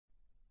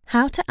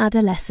How to add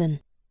a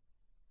lesson.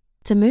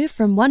 To move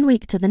from one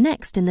week to the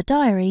next in the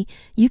diary,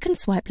 you can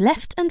swipe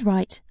left and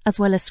right, as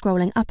well as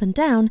scrolling up and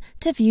down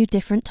to view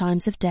different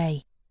times of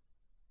day.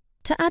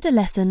 To add a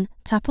lesson,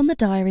 tap on the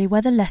diary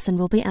where the lesson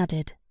will be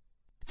added.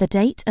 The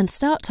date and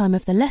start time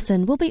of the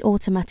lesson will be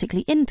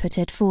automatically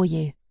inputted for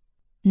you.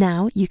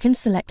 Now you can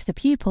select the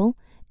pupil,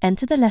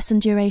 enter the lesson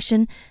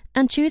duration,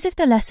 and choose if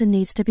the lesson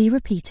needs to be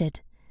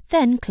repeated.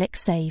 Then click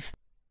Save.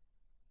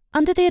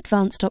 Under the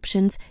advanced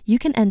options, you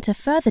can enter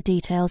further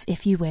details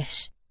if you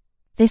wish.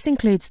 This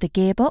includes the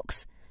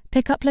gearbox,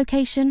 pickup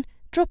location,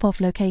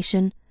 drop-off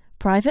location,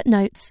 private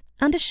notes,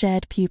 and a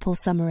shared pupil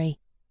summary.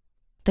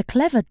 The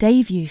clever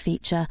Day View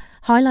feature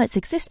highlights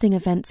existing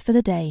events for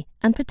the day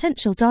and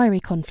potential diary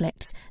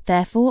conflicts,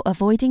 therefore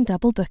avoiding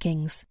double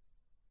bookings.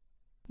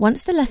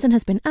 Once the lesson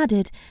has been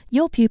added,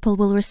 your pupil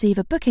will receive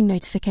a booking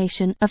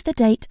notification of the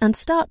date and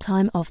start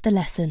time of the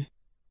lesson.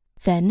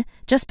 Then,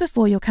 just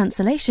before your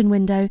cancellation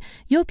window,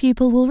 your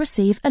pupil will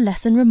receive a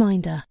lesson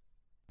reminder.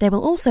 They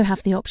will also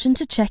have the option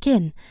to check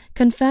in,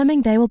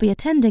 confirming they will be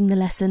attending the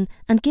lesson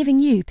and giving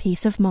you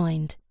peace of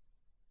mind.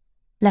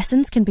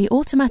 Lessons can be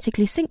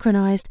automatically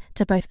synchronized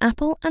to both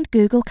Apple and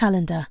Google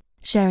Calendar,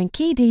 sharing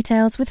key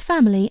details with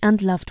family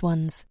and loved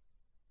ones.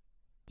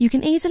 You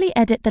can easily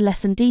edit the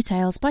lesson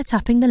details by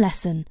tapping the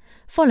lesson,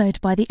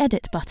 followed by the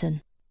Edit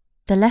button.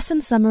 The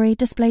lesson summary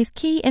displays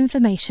key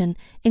information,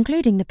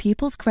 including the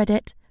pupil's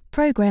credit,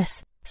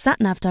 progress,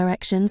 sat-nav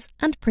directions,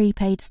 and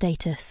prepaid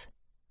status.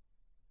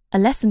 A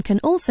lesson can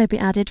also be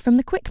added from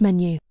the Quick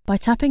menu by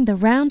tapping the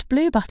round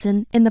blue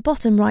button in the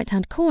bottom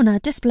right-hand corner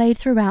displayed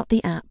throughout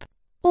the app,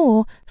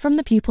 or from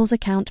the pupil's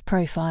account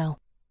profile.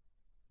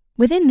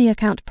 Within the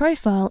account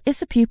profile is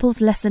the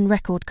pupil's lesson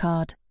record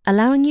card,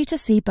 allowing you to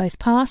see both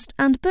past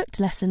and booked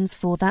lessons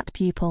for that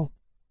pupil.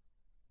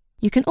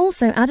 You can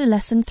also add a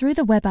lesson through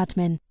the web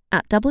admin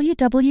at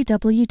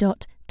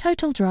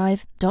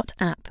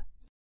www.totaldrive.app.